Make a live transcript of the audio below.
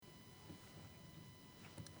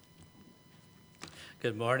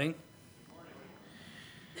Good morning.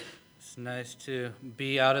 It's nice to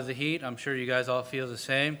be out of the heat. I'm sure you guys all feel the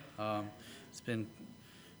same. It's been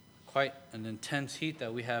quite an intense heat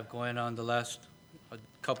that we have going on the last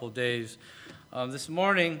couple days. This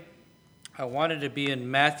morning, I wanted to be in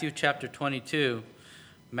Matthew chapter 22.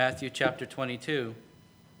 Matthew chapter 22.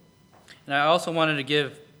 And I also wanted to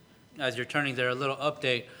give, as you're turning there, a little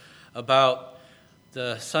update about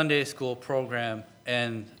the Sunday school program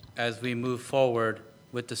and as we move forward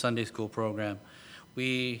with the Sunday school program.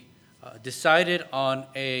 We decided on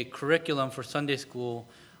a curriculum for Sunday school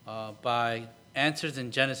by Answers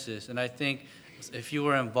in Genesis. And I think if you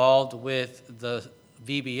were involved with the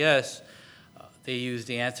VBS, they used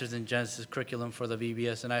the Answers in Genesis curriculum for the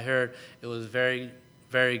VBS. And I heard it was very,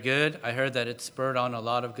 very good. I heard that it spurred on a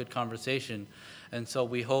lot of good conversation. And so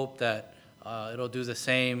we hope that it'll do the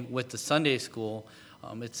same with the Sunday school.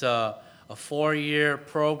 It's a 4-year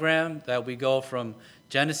program that we go from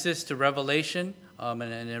Genesis to Revelation, and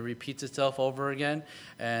it repeats itself over again.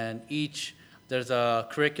 And there's a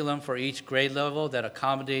curriculum for each grade level that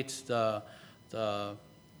accommodates the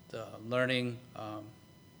learning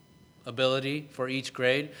ability for each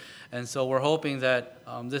grade. And so we're hoping that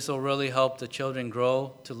this will really help the children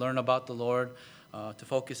grow to learn about the Lord, to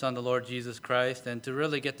focus on the Lord Jesus Christ, and to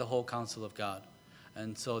really get the whole counsel of God.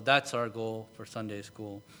 And so that's our goal for Sunday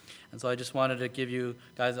school. And so I just wanted to give you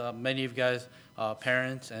guys, many of you guys,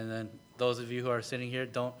 parents, and then those of you who are sitting here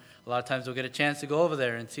a lot of times we'll get a chance to go over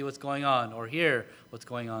there and see what's going on or hear what's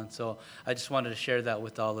going on. So I just wanted to share that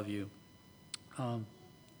with all of you.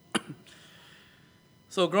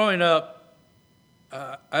 So growing up,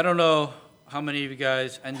 I don't know how many of you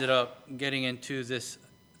guys ended up getting into this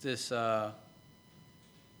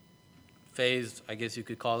phase, I guess you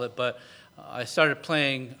could call it, but I started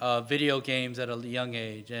playing video games at a young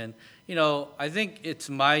age. And, I think it's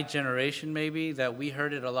my generation maybe that we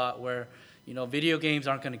heard it a lot where, video games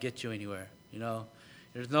aren't going to get you anywhere.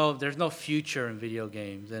 There's no future in video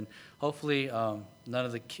games. And hopefully none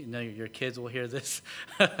of your kids will hear this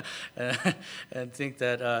and think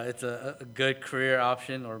that it's a good career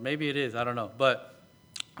option, or maybe it is, I don't know. But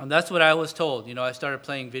that's what I was told. I started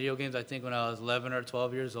playing video games, I think, when I was 11 or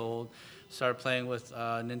 12 years old. Started playing with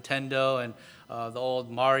Nintendo and the old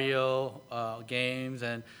Mario games,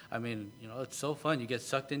 and it's so fun. You get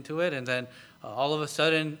sucked into it, and then all of a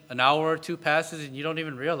sudden, an hour or two passes, and you don't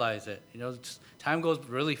even realize it. Time goes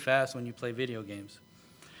really fast when you play video games.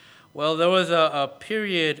 Well, there was a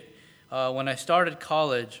period when I started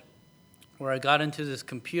college where I got into this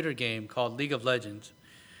computer game called League of Legends,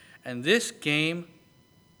 and this game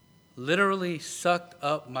literally sucked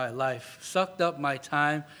up my life, sucked up my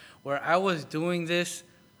time, where I was doing this,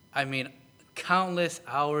 countless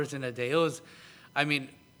hours in a day. I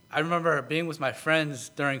remember being with my friends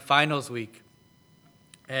during finals week,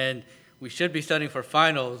 and we should be studying for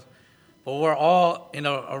finals, but we're all in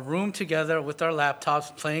a room together with our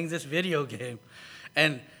laptops playing this video game.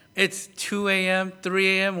 And it's 2 a.m.,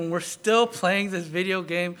 3 a.m., and we're still playing this video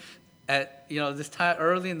game at, this time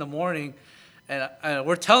early in the morning, and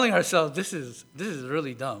we're telling ourselves this is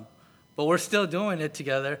really dumb. But we're still doing it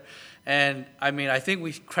together. And I think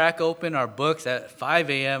we crack open our books at 5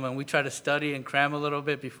 a.m. and we try to study and cram a little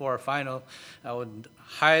bit before our final. I would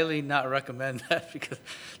highly not recommend that because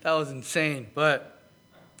that was insane. But,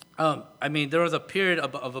 there was a period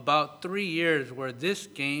of about 3 years where this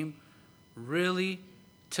game really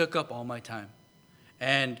took up all my time.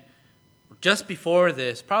 And just before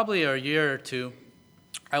this, probably a year or two,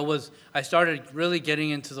 I started really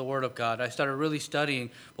getting into the Word of God. I started really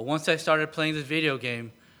studying. But once I started playing this video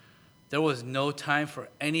game, there was no time for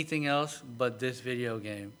anything else but this video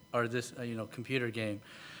game or this computer game.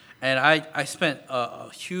 And I spent a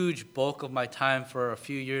huge bulk of my time for a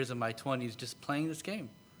few years in my 20s just playing this game.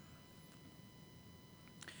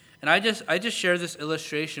 And I just share this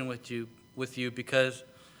illustration with you because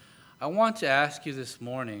I want to ask you this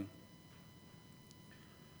morning,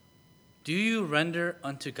 do you render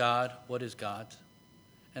unto God what is God's?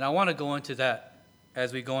 And I want to go into that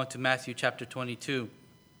as we go into Matthew chapter 22.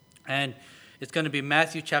 And it's going to be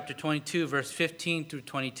Matthew chapter 22, verse 15 through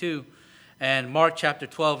 22, and Mark chapter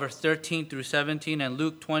 12, verse 13 through 17, and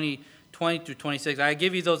Luke 20 through 26. I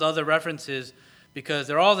give you those other references because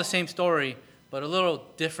they're all the same story, but a little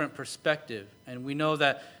different perspective. And we know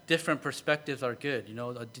that different perspectives are good.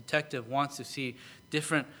 A detective wants to see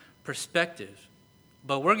different perspectives.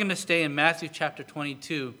 But we're going to stay in Matthew chapter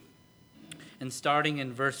 22 and starting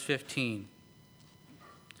in verse 15.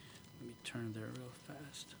 Let me turn there real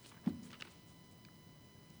fast.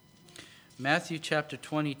 Matthew chapter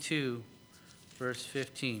 22, verse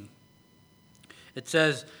 15. It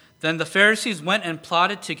says, Then the Pharisees went and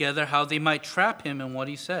plotted together how they might trap him in what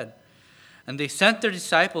he said. And they sent their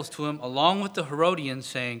disciples to him along with the Herodians,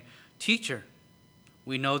 saying, Teacher,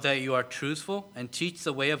 we know that you are truthful and teach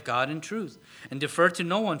the way of God in truth, and defer to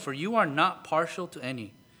no one, for you are not partial to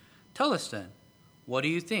any. Tell us then, what do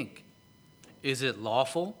you think? Is it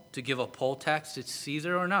lawful to give a poll tax to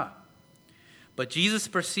Caesar or not? But Jesus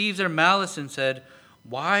perceived their malice and said,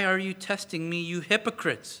 Why are you testing me, you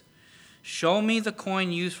hypocrites? Show me the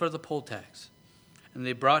coin used for the poll tax. And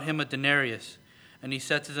they brought him a denarius. And he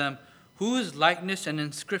said to them, Whose likeness and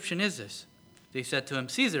inscription is this? They said to him,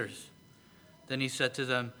 Caesar's. Then he said to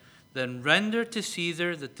them, Then render to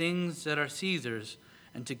Caesar the things that are Caesar's,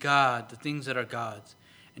 and to God the things that are God's.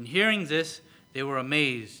 And hearing this, they were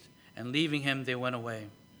amazed, and leaving him, they went away.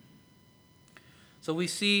 So we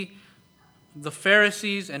see the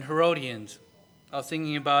Pharisees and Herodians. I was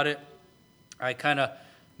thinking about it. I kind of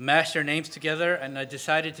mashed their names together, and I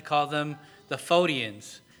decided to call them the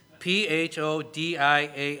Phodians. Phodians.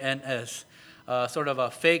 Sort of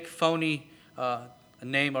a fake, phony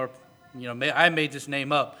name, or I made this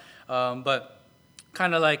name up. But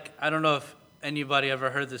kind of like, I don't know if anybody ever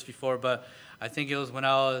heard this before, but I think it was when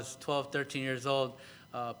I was 12, 13 years old,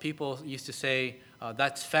 people used to say,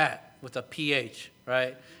 that's fat with a PH,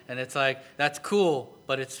 right? And it's like, that's cool,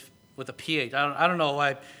 but it's with a PH. I don't know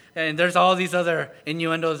why. And there's all these other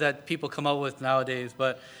innuendos that people come up with nowadays.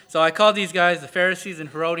 But so I call these guys, the Pharisees and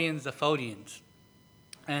Herodians, the Phodians.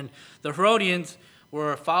 And the Herodians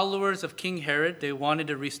were followers of King Herod. They wanted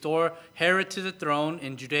to restore Herod to the throne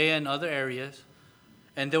in Judea and other areas.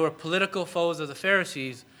 And they were political foes of the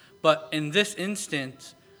Pharisees. But in this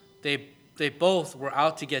instance, they both were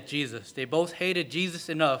out to get Jesus. They both hated Jesus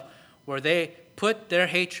enough where they put their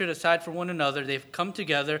hatred aside for one another. They've come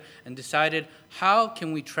together and decided, how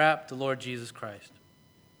can we trap the Lord Jesus Christ?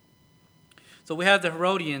 So we have the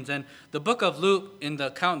Herodians, and the book of Luke, in the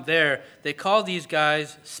account there, they call these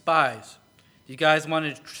guys spies. These guys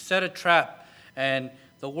wanted to set a trap, and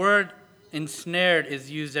the word ensnared is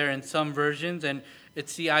used there in some versions, and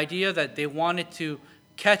it's the idea that they wanted to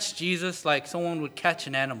catch Jesus like someone would catch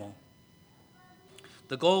an animal.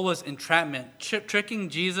 The goal was entrapment, tricking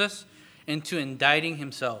Jesus into indicting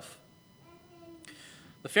himself.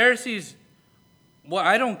 The Pharisees, what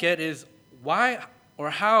I don't get is why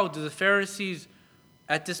or how do the Pharisees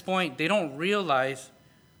at this point, they don't realize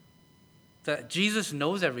that Jesus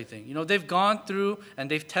knows everything. They've gone through and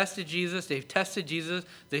they've tested Jesus,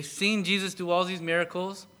 they've seen Jesus do all these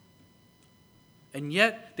miracles, and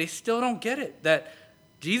yet they still don't get it, that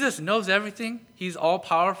Jesus knows everything. He's all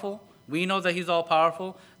powerful. We know that he's all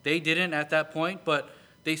powerful. They didn't at that point, but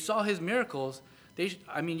they saw his miracles.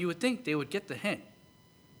 You would think they would get the hint.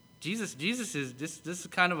 Jesus is this is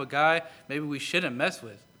kind of a guy maybe we shouldn't mess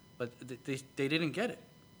with, but they didn't get it.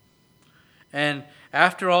 And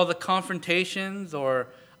after all the confrontations, or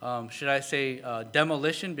should I say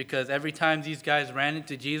demolition, because every time these guys ran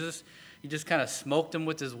into Jesus, he just kind of smoked them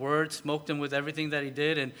with his words, smoked them with everything that he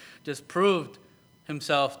did, and just proved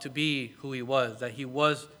himself to be who he was, that he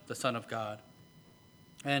was the Son of God.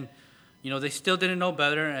 And they still didn't know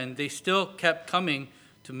better, and they still kept coming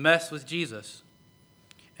to mess with Jesus.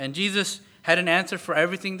 And Jesus had an answer for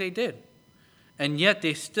everything they did. And yet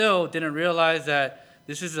they still didn't realize that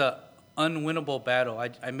this is an unwinnable battle.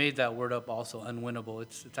 I made that word up also, unwinnable.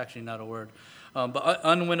 It's actually not a word. But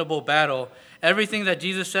unwinnable battle. Everything that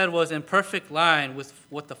Jesus said was in perfect line with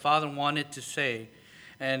what the Father wanted to say.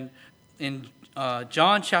 And in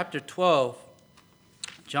John chapter 12,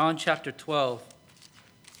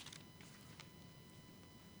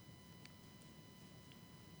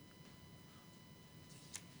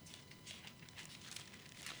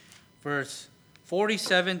 verse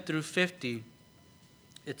 47 through 50,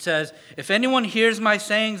 it says, If anyone hears my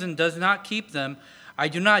sayings and does not keep them, I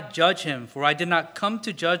do not judge him, for I did not come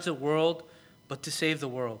to judge the world, but to save the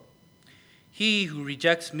world. He who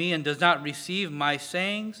rejects me and does not receive my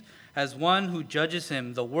sayings has one who judges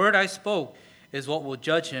him. The word I spoke is what will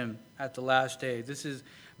judge him at the last day. This is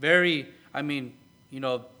very,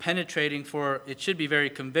 penetrating, for it should be very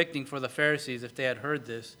convicting for the Pharisees if they had heard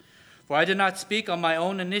this. For I did not speak on my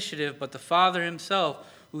own initiative, but the Father himself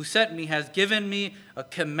who sent me has given me a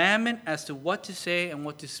commandment as to what to say and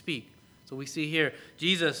what to speak. So we see here,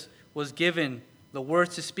 Jesus was given the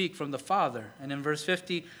words to speak from the Father. And in verse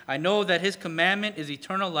 50, I know that his commandment is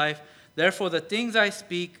eternal life. Therefore the things I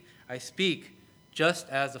speak just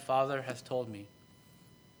as the Father has told me.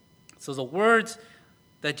 So the words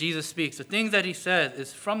that Jesus speaks, the things that he says,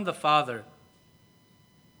 is from the Father.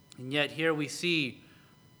 And yet here we see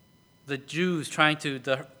the Jews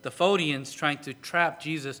the Phodians trying to trap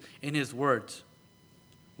Jesus in his words.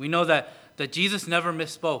 We know that Jesus never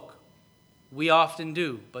misspoke. We often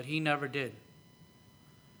do, but he never did.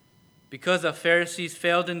 Because the Pharisees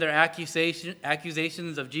failed in their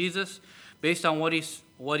accusations of Jesus based on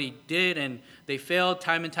what he did, and they failed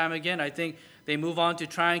time and time again, I think they move on to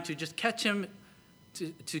trying to just catch him,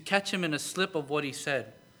 to catch him in a slip of what he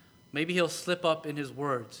said. Maybe he'll slip up in his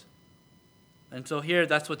words. And so here,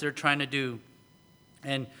 that's what they're trying to do.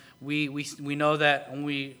 And we know that when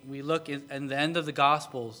we look in the end of the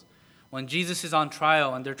Gospels, when Jesus is on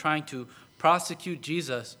trial and they're trying to prosecute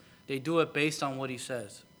Jesus, they do it based on what he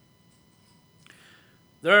says.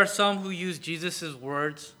 There are some who use Jesus'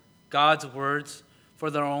 words, God's words,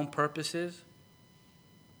 for their own purposes.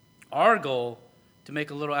 Our goal, to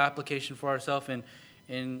make a little application for ourselves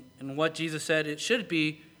in what Jesus said, it should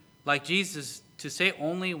be like Jesus, to say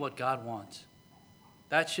only what God wants.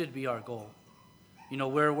 That should be our goal. You know,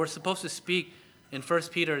 we're supposed to speak, in 1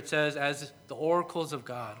 Peter it says, as the oracles of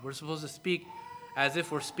God. We're supposed to speak as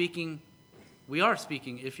if we're speaking, we are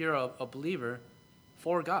speaking, if you're a believer,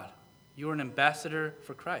 for God. You are an ambassador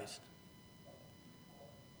for Christ.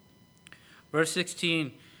 Verse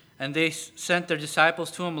 16, and they sent their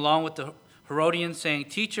disciples to him along with the Herodians, saying,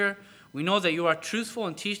 Teacher, we know that you are truthful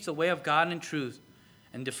and teach the way of God in truth,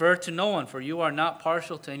 and defer to no one, for you are not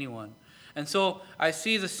partial to anyone. And so I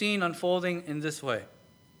see the scene unfolding in this way.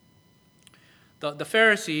 The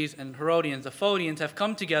Pharisees and Herodians, the Phodians, have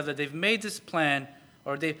come together. They've made this plan,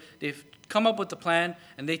 or they've come up with the plan,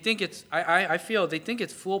 and they think it's, I feel, they think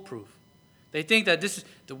it's foolproof. They think that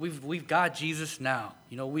we've got Jesus now.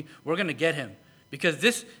 You know, we're going to get him. Because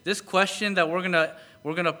this question that we're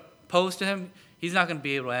gonna pose to him, he's not going to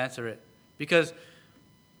be able to answer it. Because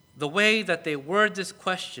the way that they word this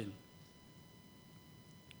question,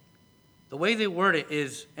 the way they word it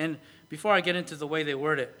is, and before I get into the way they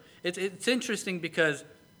word it, it's interesting because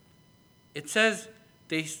it says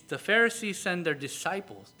the Pharisees send their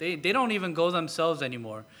disciples. They don't even go themselves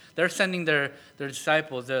anymore. They're sending their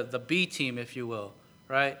disciples, the B team, if you will,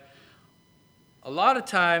 right? A lot of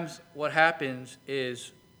times what happens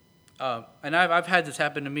is, and I've had this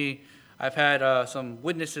happen to me. I've had some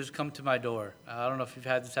witnesses come to my door. I don't know if you've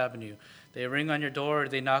had this happen to you. They ring on your door, or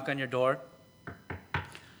they knock on your door.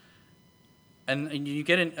 And you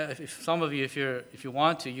get in. If some of you, if you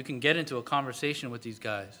want to, you can get into a conversation with these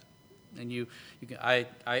guys. And you can.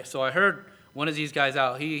 So I heard one of these guys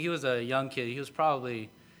out. He was a young kid. He was probably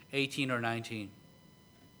 18 or 19.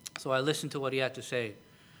 So I listened to what he had to say.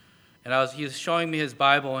 And he was showing me his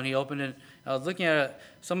Bible, and he opened it. I was looking at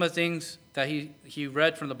some of the things that he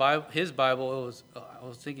read from the Bible, his Bible. I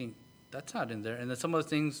was thinking, that's not in there. And then some of the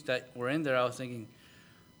things that were in there, I was thinking,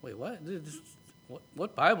 wait, what?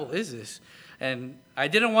 What Bible is this? And I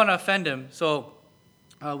didn't want to offend him, so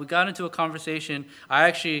we got into a conversation. I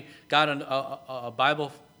actually got a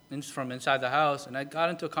Bible from inside the house, and I got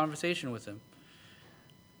into a conversation with him.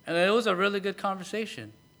 And it was a really good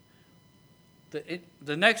conversation.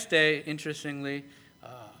 The next day, interestingly,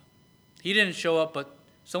 he didn't show up, but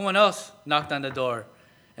someone else knocked on the door.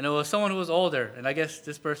 And it was someone who was older. And I guess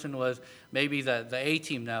this person was maybe the A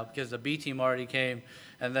team now, because the B team already came,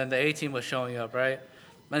 and then the A team was showing up, right?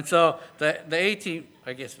 And so the A team,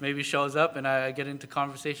 I guess, maybe shows up, and I get into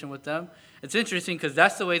conversation with them. It's interesting because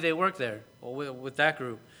that's the way they work there, with that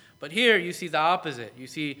group. But here you see the opposite. You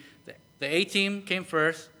see the A team came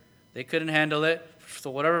first. They couldn't handle it.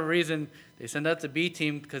 For whatever reason, they send out the B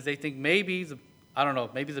team because they think maybe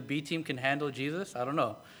the B team can handle Jesus. I don't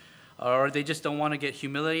know. Or they just don't want to get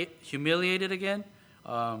humiliated again.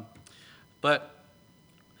 But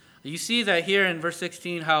you see that here in verse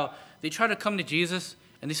 16, how they try to come to Jesus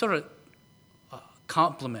and they sort of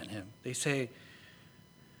compliment him. They say,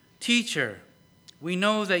 Teacher, we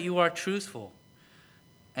know that you are truthful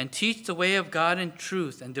and teach the way of God in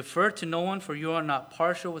truth and defer to no one, for you are not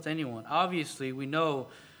partial with anyone. Obviously, we know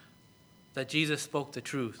that Jesus spoke the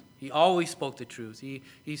truth. He always spoke the truth.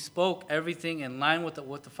 He spoke everything in line with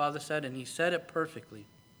what the Father said, and he said it perfectly.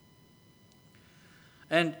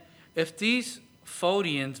 And if these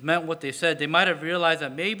Phodians meant what they said, they might have realized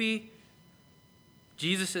that maybe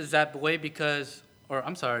Jesus is that way because, or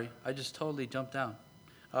I'm sorry, I just totally jumped down.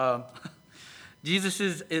 Jesus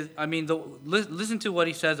listen to what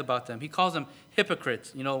he says about them. He calls them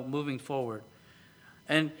hypocrites, moving forward.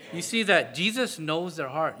 And you see that Jesus knows their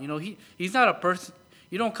heart. He's not a person.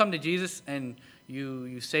 You don't come to Jesus and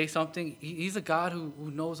you say something. He's a God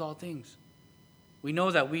who knows all things. We know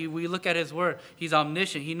that. We look at his word. He's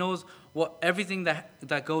omniscient. He knows everything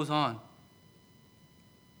that goes on.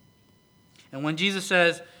 And when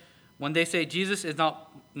they say Jesus is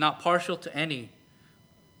not partial to any,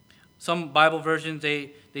 some Bible versions,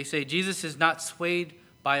 they say Jesus is not swayed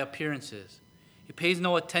by appearances. He pays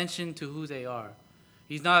no attention to who they are.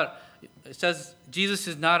 He's not, it says Jesus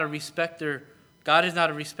is not a respecter, God is not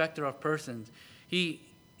a respecter of persons. He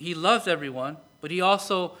loves everyone, but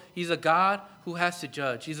he's a God who has to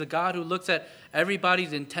judge. He's a God who looks at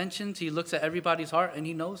everybody's intentions, he looks at everybody's heart, and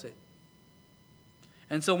he knows it.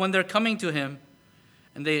 And so when they're coming to him,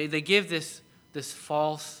 and they give this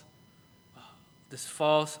false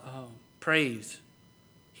praise,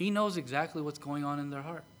 he knows exactly what's going on in their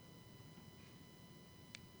heart.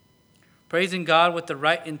 Praising God with the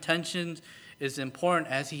right intentions is important,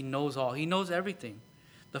 as he knows all. He knows everything.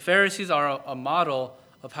 The Pharisees are a model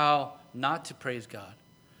of how not to praise God.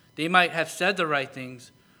 They might have said the right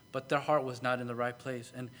things, but their heart was not in the right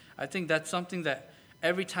place. And I think that's something that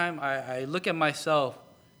every time I look at myself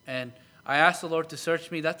and I ask the Lord to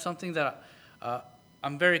search me, that's something that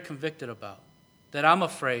I'm very convicted about, that I'm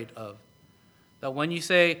afraid of. That when you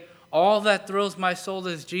say, all that thrills my soul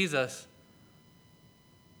is Jesus,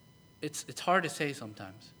 it's hard to say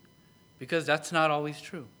sometimes, because that's not always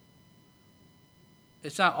true.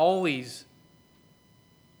 It's not always,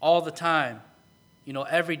 all the time,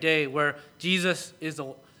 every day, where Jesus is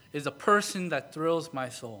a person that thrills my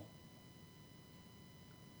soul.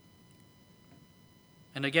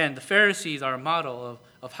 And again, the Pharisees are a model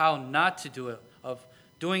of how not to do it, of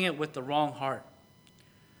doing it with the wrong heart.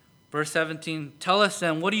 Verse 17, tell us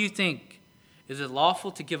then, what do you think? Is it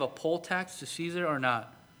lawful to give a poll tax to Caesar or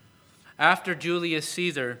not? After Julius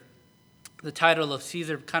Caesar, the title of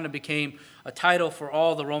Caesar kind of became a title for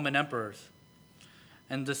all the Roman emperors.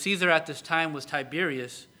 And the Caesar at this time was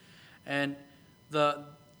Tiberius. And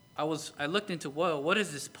I looked into what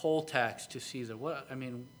is this poll tax to Caesar? What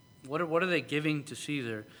are they giving to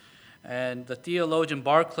Caesar? And the theologian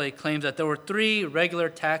Barclay claims that there were 3 regular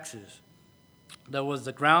taxes. There was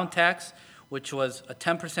the ground tax, which was a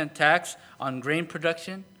 10% tax on grain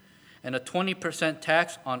production, and a 20%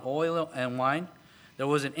 tax on oil and wine. There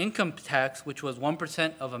was an income tax, which was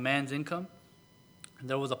 1% of a man's income. And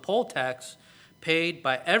there was a poll tax paid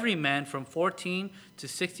by every man from 14 to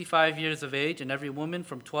 65 years of age, and every woman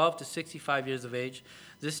from 12 to 65 years of age.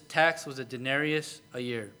 This tax was a denarius a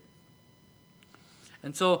year.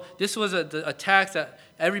 And so this was a tax that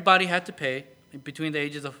everybody had to pay between the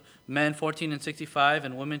ages of men 14 and 65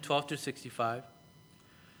 and women 12 to 65.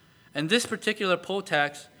 And this particular poll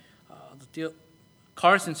tax,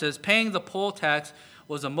 Carson says, paying the poll tax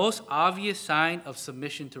was the most obvious sign of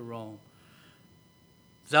submission to Rome.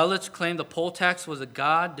 Zealots claimed the poll tax was a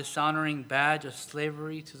God-dishonoring badge of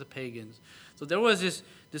slavery to the pagans. So there was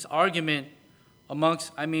this argument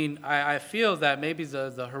amongst, I feel that maybe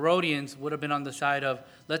the Herodians would have been on the side of,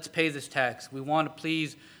 let's pay this tax. We want to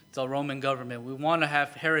please the Roman government. We want to have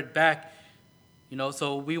Herod back,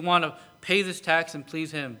 so we want to pay this tax and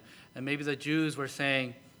please him. And maybe the Jews were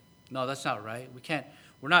saying, no, that's not right.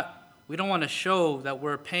 We don't want to show that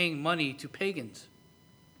we're paying money to pagans.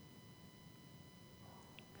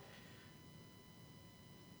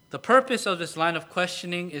 The purpose of this line of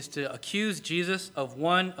questioning is to accuse Jesus of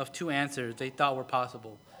one of 2 answers they thought were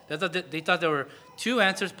possible. They thought there were 2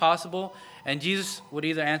 answers possible, and Jesus would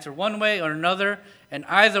either answer one way or another, and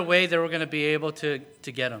either way they were going to be able to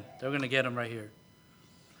get him. They were going to get him right here.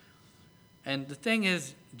 And the thing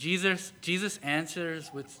is, Jesus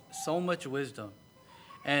answers with so much wisdom,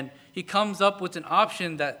 and he comes up with an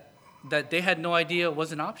option that they had no idea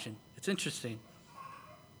was an option. It's interesting.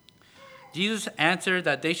 Jesus answered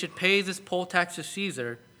that they should pay this poll tax to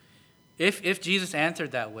Caesar. If Jesus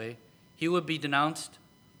answered that way, he would be denounced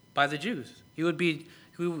by the Jews.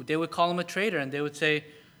 They would call him a traitor, and they would say,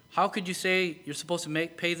 how could you say you're supposed to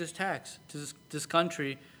pay this tax to this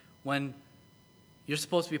country when you're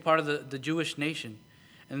supposed to be part of the Jewish nation?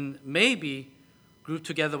 And maybe grouped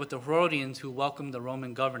together with the Herodians who welcomed the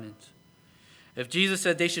Roman governance. If Jesus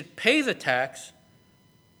said they should pay the tax,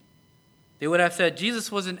 they would have said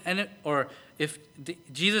Jesus wasn't, or if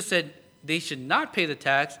Jesus said they should not pay the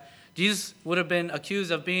tax, Jesus would have been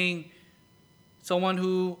accused of being someone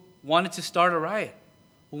who wanted to start a riot,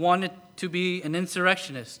 who wanted to be an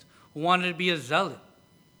insurrectionist, who wanted to be a zealot.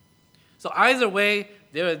 So either way,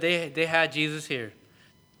 they had Jesus here.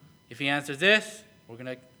 If he answers this, we're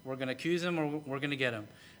gonna accuse him, or we're gonna get him.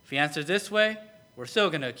 If he answers this way, we're still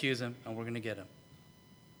gonna accuse him, and we're gonna get him.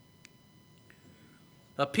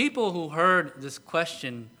 The people who heard this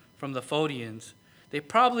question from the Phodians, they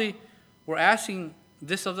probably were asking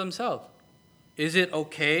this of themselves. Is it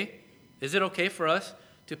okay? Is it okay for us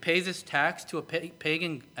to pay this tax to a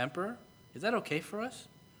pagan emperor? Is that okay for us?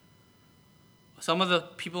 Some of the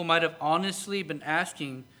people might have honestly been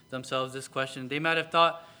asking themselves this question. They might have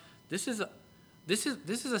thought, this is This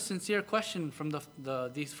is a sincere question from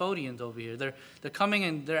these Phodians over here. They're coming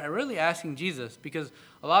and they're really asking Jesus because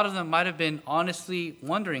a lot of them might have been honestly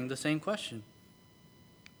wondering the same question.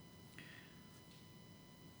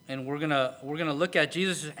 And we're gonna look at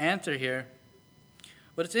Jesus' answer here.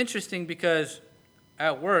 But it's interesting because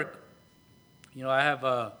at work, I have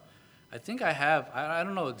I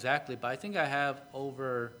don't know exactly, but I think I have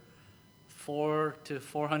over 400 to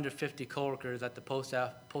 450 coworkers at the post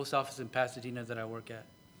office in Pasadena that I work at.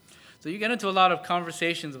 So you get into a lot of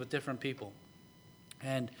conversations with different people.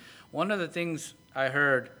 And one of the things I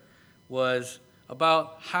heard was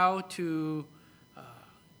about how to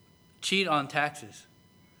cheat on taxes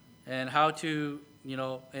and how to,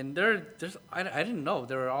 and I didn't know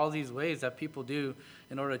there were all these ways that people do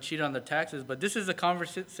in order to cheat on their taxes, but this is a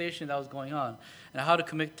conversation that was going on and how to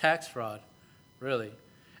commit tax fraud, really.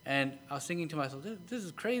 And I was thinking to myself, this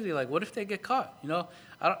is crazy. Like, what if they get caught?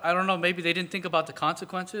 I don't know. Maybe they didn't think about the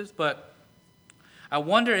consequences, but I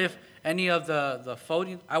wonder if any of the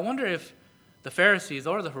Phodians, I wonder if the Pharisees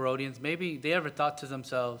or the Herodians, maybe they ever thought to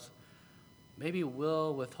themselves, maybe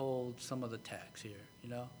we'll withhold some of the tax here,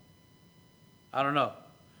 I don't know.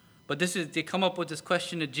 But they come up with this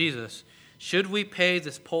question to Jesus. Should we pay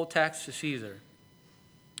this poll tax to Caesar?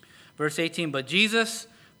 Verse 18, but Jesus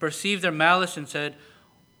perceived their malice and said,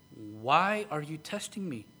 why are you testing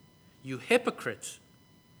me, you hypocrites?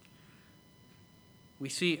 We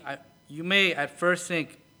see, you may at first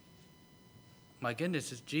think, my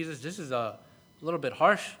goodness, Jesus, this is a little bit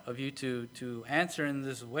harsh of you to answer in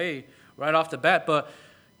this way right off the bat. But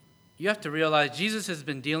you have to realize Jesus has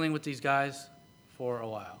been dealing with these guys for a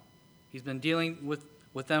while. He's been dealing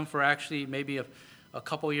with them for actually maybe a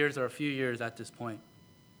couple years or a few years at this point.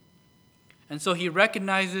 And so he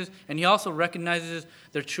recognizes, and he also recognizes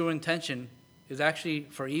their true intention is actually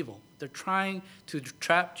for evil. They're trying to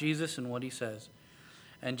trap Jesus in what he says.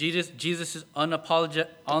 And Jesus'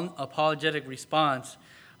 unapologetic response,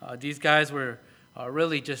 these guys were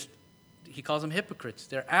really just, he calls them hypocrites.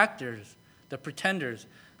 They're actors. They're pretenders.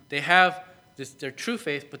 They have their true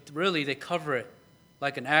faith, but really they cover it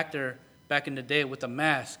like an actor back in the day with a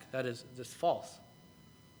mask that is just false.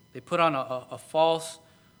 They put on a false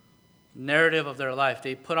narrative of their life.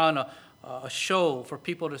 They put on a show for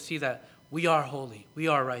people to see that we are holy, we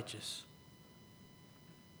are righteous.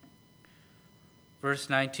 Verse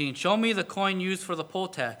 19, show me the coin used for the poll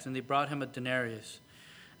tax, and they brought him a denarius.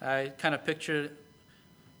 I kind of picture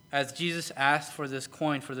as Jesus asked for this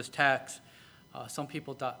coin, for this tax, some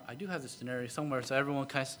people thought, I do have this denarius somewhere, so everyone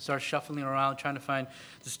kind of starts shuffling around trying to find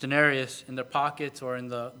this denarius in their pockets or in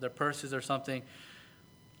their purses or something.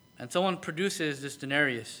 And someone produces this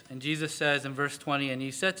denarius. And Jesus says in verse 20, and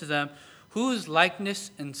he said to them, whose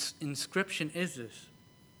likeness and inscription is this?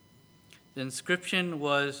 The inscription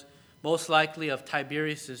was most likely of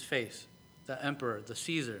Tiberius' face, the emperor, the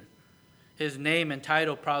Caesar. His name and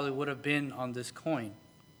title probably would have been on this coin,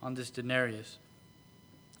 on this denarius.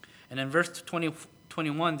 And in verse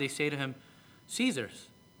 21, they say to him, Caesar's.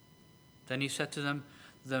 Then he said to them,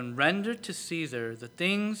 then render to Caesar the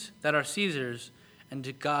things that are Caesar's, and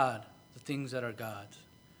to God the things that are God's.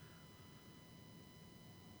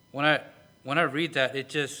 When I read that, it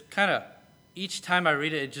just kind of, each time I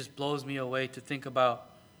read it, it just blows me away to think about.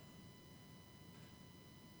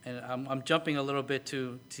 And I'm jumping a little bit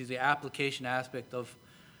to the application aspect of,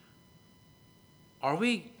 are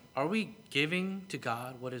we giving to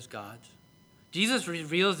God what is God's? Jesus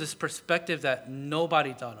reveals this perspective that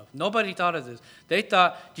nobody thought of. Nobody thought of this. They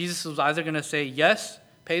thought Jesus was either going to say, yes,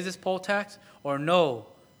 pay this poll tax, or no,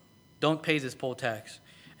 don't pay this poll tax.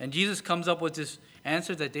 And Jesus comes up with this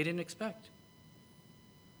answer that they didn't expect.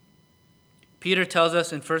 Peter tells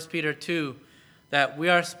us in 1 Peter 2 that we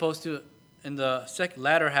are supposed to, in the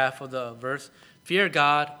latter half of the verse, fear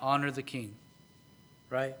God, honor the king.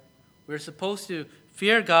 Right? We're supposed to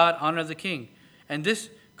fear God, honor the king. And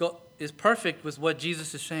this is perfect with what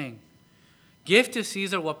Jesus is saying. Give to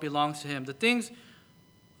Caesar what belongs to him. The things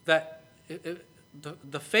that...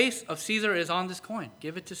 The face of Caesar is on this coin.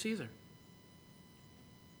 Give it to Caesar.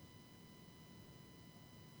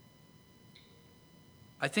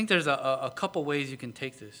 I think there's a couple ways you can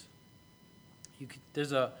take this.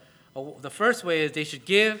 The first way is they should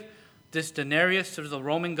give this denarius to the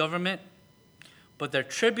Roman government, but their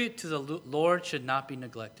tribute to the Lord should not be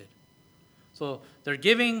neglected. So they're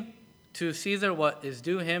giving to Caesar what is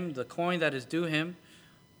due him, the coin that is due him,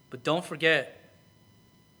 but don't forget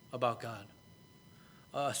about God.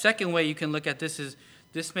 A second way you can look at this is,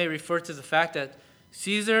 this may refer to the fact that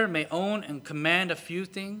Caesar may own and command a few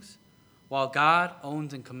things, while God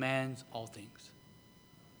owns and commands all things.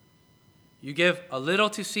 You give a little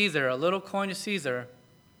to Caesar, a little coin to Caesar,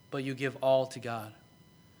 but you give all to God.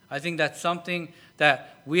 I think that's something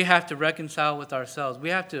that we have to reconcile with ourselves. We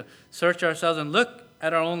have to search ourselves and look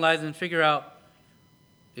at our own lives and figure out,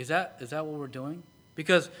 is that what we're doing?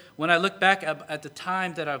 Because when I look back at the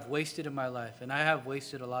time that I've wasted in my life, and I have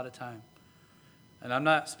wasted a lot of time, and I'm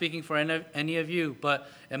not speaking for any of you, but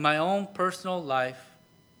in my own personal life,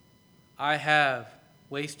 I have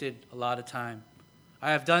wasted a lot of time.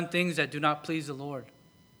 I have done things that do not please the Lord.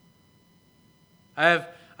 I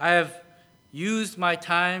have used my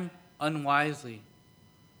time unwisely.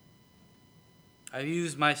 I've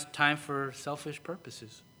used my time for selfish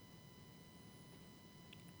purposes.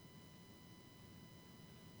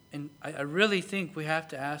 And I really think we have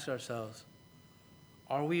to ask ourselves,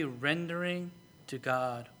 are we rendering to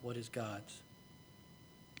God what is God's?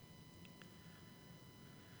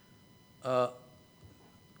 A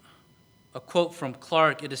quote from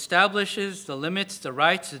Clark: "It establishes the limits, the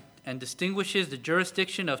rights, and distinguishes the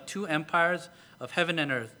jurisdiction of two empires of heaven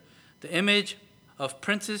and earth. The image of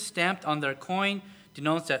princes stamped on their coin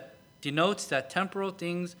denotes that temporal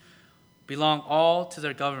things belong all to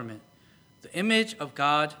their government. The image of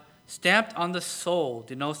God stamped on the soul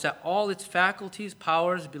denotes that all its faculties,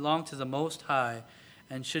 powers belong to the Most High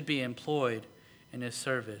and should be employed in His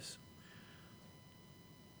service."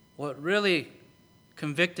 What really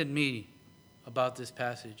convicted me about this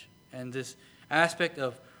passage and this aspect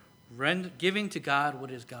of giving to God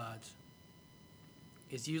what is God's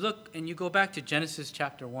is you look and you go back to Genesis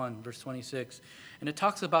chapter 1, verse 26, and it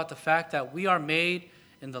talks about the fact that we are made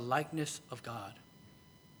in the likeness of God.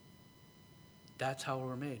 That's how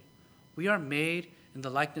we're made. We are made in the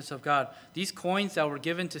likeness of God. These coins that were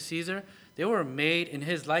given to Caesar, they were made in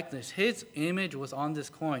his likeness. His image was on this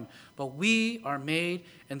coin. But we are made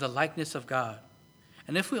in the likeness of God.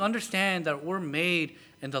 And if we understand that we're made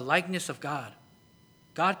in the likeness of God,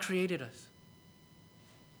 God created us.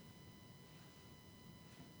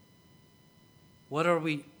 What are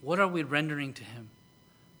we rendering to Him?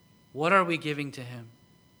 What are we giving to Him?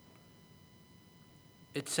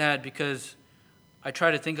 It's sad because I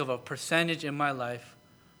try to think of a percentage in my life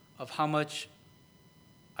of how much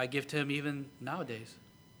I give to Him even nowadays.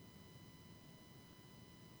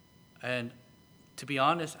 And to be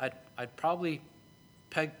honest, I'd probably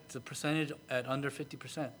peg the percentage at under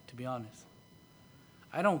 50%, to be honest.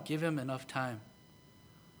 I don't give Him enough time.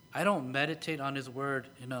 I don't meditate on His word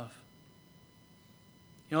enough.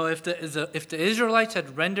 You know, if the Israelites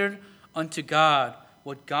had rendered unto God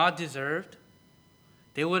what God deserved,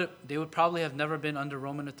 they would probably have never been under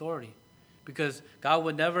Roman authority, because God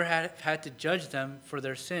would never have had to judge them for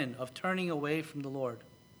their sin of turning away from the Lord.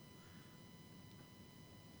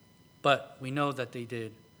 But we know that they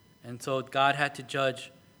did. And so God had to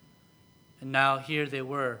judge. And now here they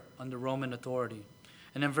were under Roman authority.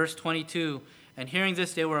 And in verse 22, "And hearing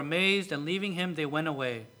this, they were amazed, and leaving Him, they went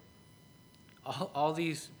away." All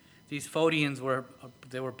these Phodians were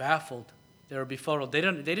baffled. They were befuddled. They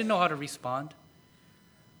didn't know how to respond.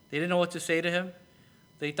 They didn't know what to say to Him.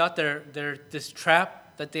 They thought this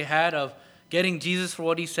trap that they had of getting Jesus for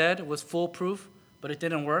what He said was foolproof, but it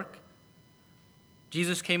didn't work.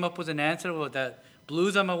 Jesus came up with an answer that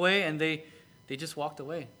blew them away, and they just walked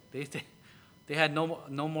away. They had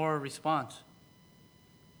no more response.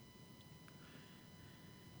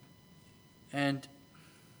 And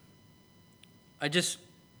I just,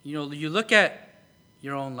 you look at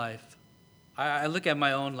your own life. I look at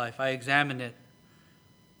my own life. I examine it.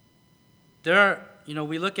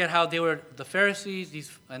 We look at how they were, the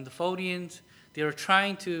Pharisees and the Phodians, they were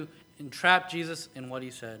trying to entrap Jesus in what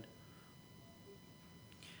He said.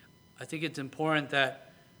 I think it's important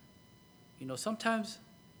that, sometimes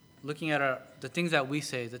looking at the things that we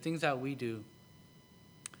say, the things that we do,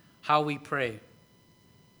 how we pray,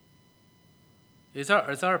 is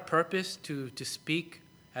our purpose to speak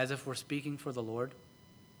as if we're speaking for the Lord?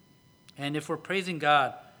 And if we're praising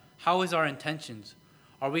God, how is our intentions?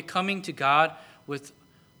 Are we coming to God with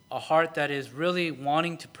a heart that is really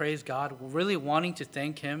wanting to praise God, really wanting to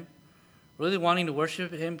thank Him, really wanting to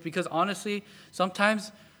worship Him? Because honestly,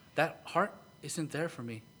 sometimes that heart isn't there for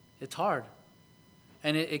me. It's hard.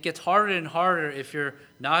 And it gets harder and harder if you're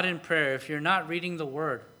not in prayer, if you're not reading the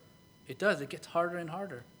Word. It does. It gets harder and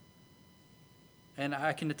harder. And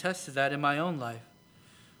I can attest to that in my own life.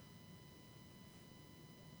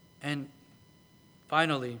 And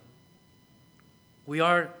finally, we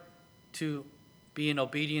are to be in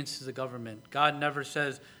obedience to the government. God never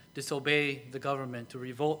says disobey the government, to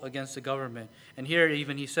revolt against the government. And here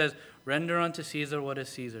even He says, render unto Caesar what is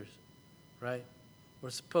Caesar's, right? We're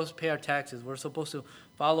supposed to pay our taxes. We're supposed to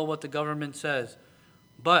follow what the government says.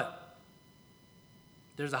 But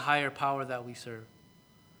there's a higher power that we serve.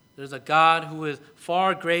 There's a God who is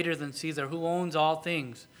far greater than Caesar, who owns all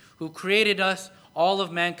things, who created us, all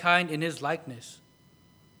of mankind, in his likeness.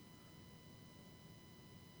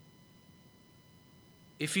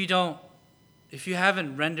 If you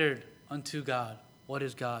haven't rendered unto God, what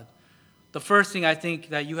is God? The first thing I think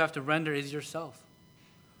that you have to render is yourself.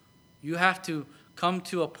 You have to come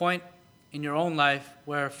to a point in your own life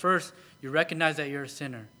where first you recognize that you're a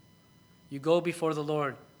sinner. You go before the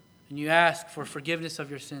Lord and you ask for forgiveness of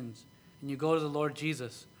your sins. And you go to the Lord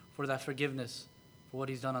Jesus for that forgiveness, for what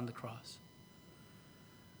he's done on the cross.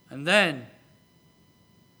 And then,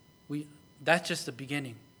 that's just the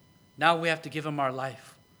beginning. Now we have to give him our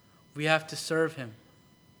life. We have to serve him.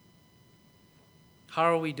 How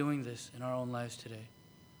are we doing this in our own lives today?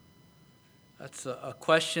 That's a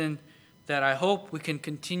question that I hope we can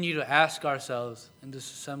continue to ask ourselves in this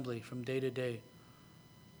assembly from day to day.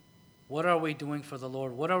 What are we doing for the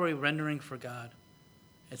Lord? What are we rendering for God?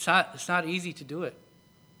 It's not easy to do it.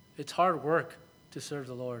 It's hard work to serve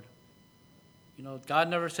the Lord. God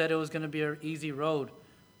never said it was going to be an easy road.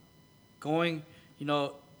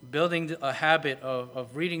 Building a habit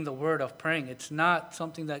of reading the Word, of praying, it's not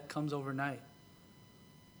something that comes overnight.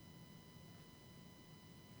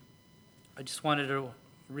 I just wanted to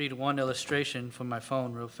read one illustration from my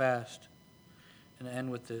phone real fast and end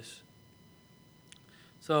with this.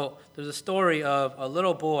 So there's a story of a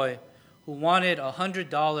little boy who wanted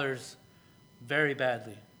 $100 very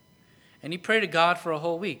badly. And he prayed to God for a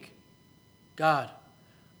whole week. God,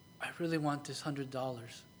 I really want this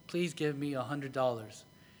 $100. Please give me $100.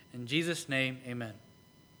 In Jesus' name, amen.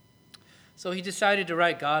 So he decided to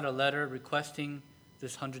write God a letter requesting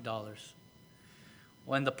this $100.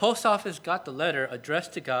 When the post office got the letter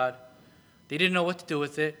addressed to God, they didn't know what to do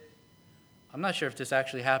with it. I'm not sure if this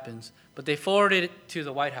actually happens, but they forwarded it to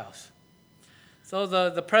the White House. So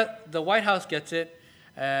the White House gets it,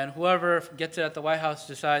 and whoever gets it at the White House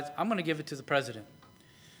decides, I'm going to give it to the president.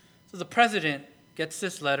 So the president gets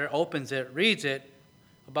this letter, opens it, reads it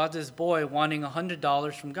about this boy wanting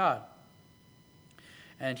 $100 from God.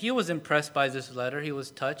 And he was impressed by this letter. He was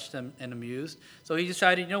touched and amused. So he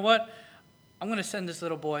decided, you know what? I'm going to send this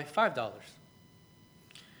little boy $5.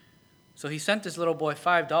 So he sent this little boy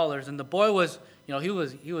 $5, and the boy was,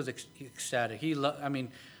 he was ecstatic.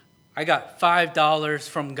 I got $5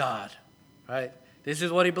 from God, right? This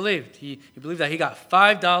is what he believed. He believed that he got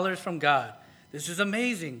 $5 from God. This is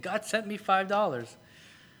amazing. God sent me $5.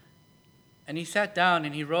 And he sat down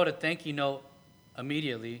and he wrote a thank you note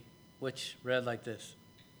immediately, which read like this.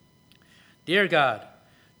 Dear God,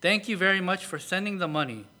 thank you very much for sending the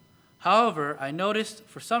money. However, I noticed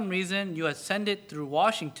for some reason you had sent it through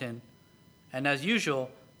Washington, and as usual,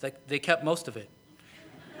 they kept most of it.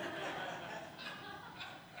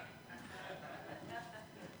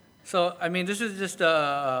 So, this is just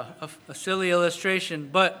a silly illustration,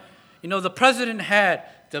 but, the president had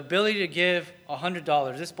the ability to give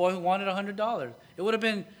 $100. This boy who wanted $100, it would have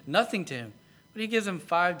been nothing to him, but he gives him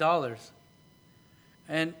 $5.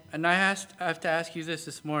 And I have to ask you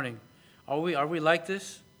this morning. Are we like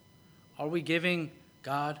this? Are we giving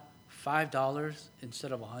God $5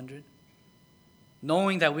 instead of $100?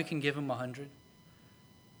 Knowing that we can give him $100?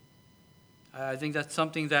 I think that's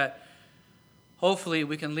something that hopefully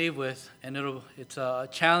we can leave with, and it's a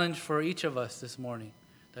challenge for each of us this morning,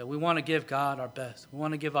 that we want to give God our best. We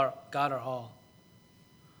want to give God our all.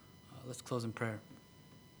 Let's close in prayer.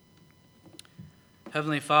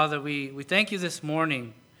 Heavenly Father, we thank you this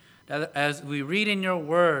morning that as we read in your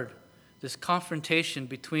word this confrontation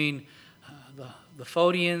between the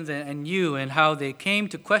Phodians and you, and how they came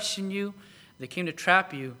to question you, they came to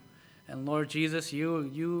trap you, and Lord Jesus,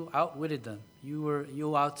 you outwitted them.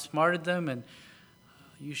 You outsmarted them, and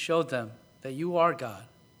you showed them that you are God,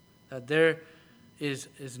 that there is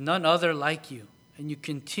none other like you, and you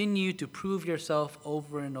continue to prove yourself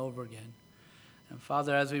over and over again. And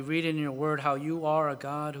Father, as we read in your word how you are a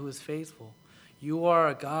God who is faithful, you are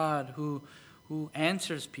a God who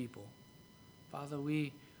answers people. Father,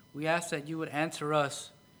 we ask that you would answer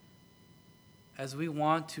us as we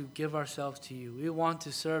want to give ourselves to you. We want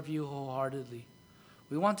to serve you wholeheartedly.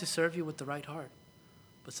 We want to serve you with the right heart.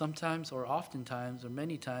 But sometimes, or oftentimes, or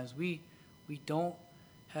many times, we don't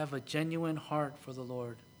have a genuine heart for the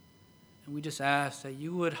Lord. And we just ask that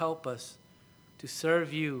you would help us to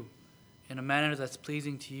serve you in a manner that's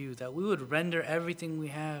pleasing to you, that we would render everything we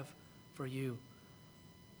have for you,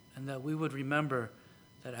 and that we would remember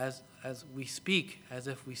that as we speak, as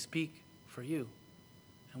if we speak for you,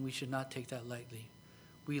 and we should not take that lightly.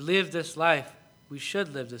 We live this life, we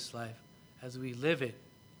should live this life as we live it,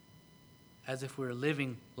 as if we're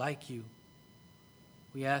living like you.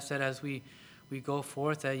 We ask that as we go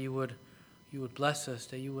forth, that you would bless us,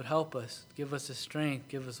 that you would help us, give us the strength,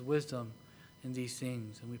 give us wisdom in these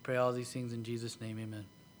things. And we pray all these things in Jesus' name, amen.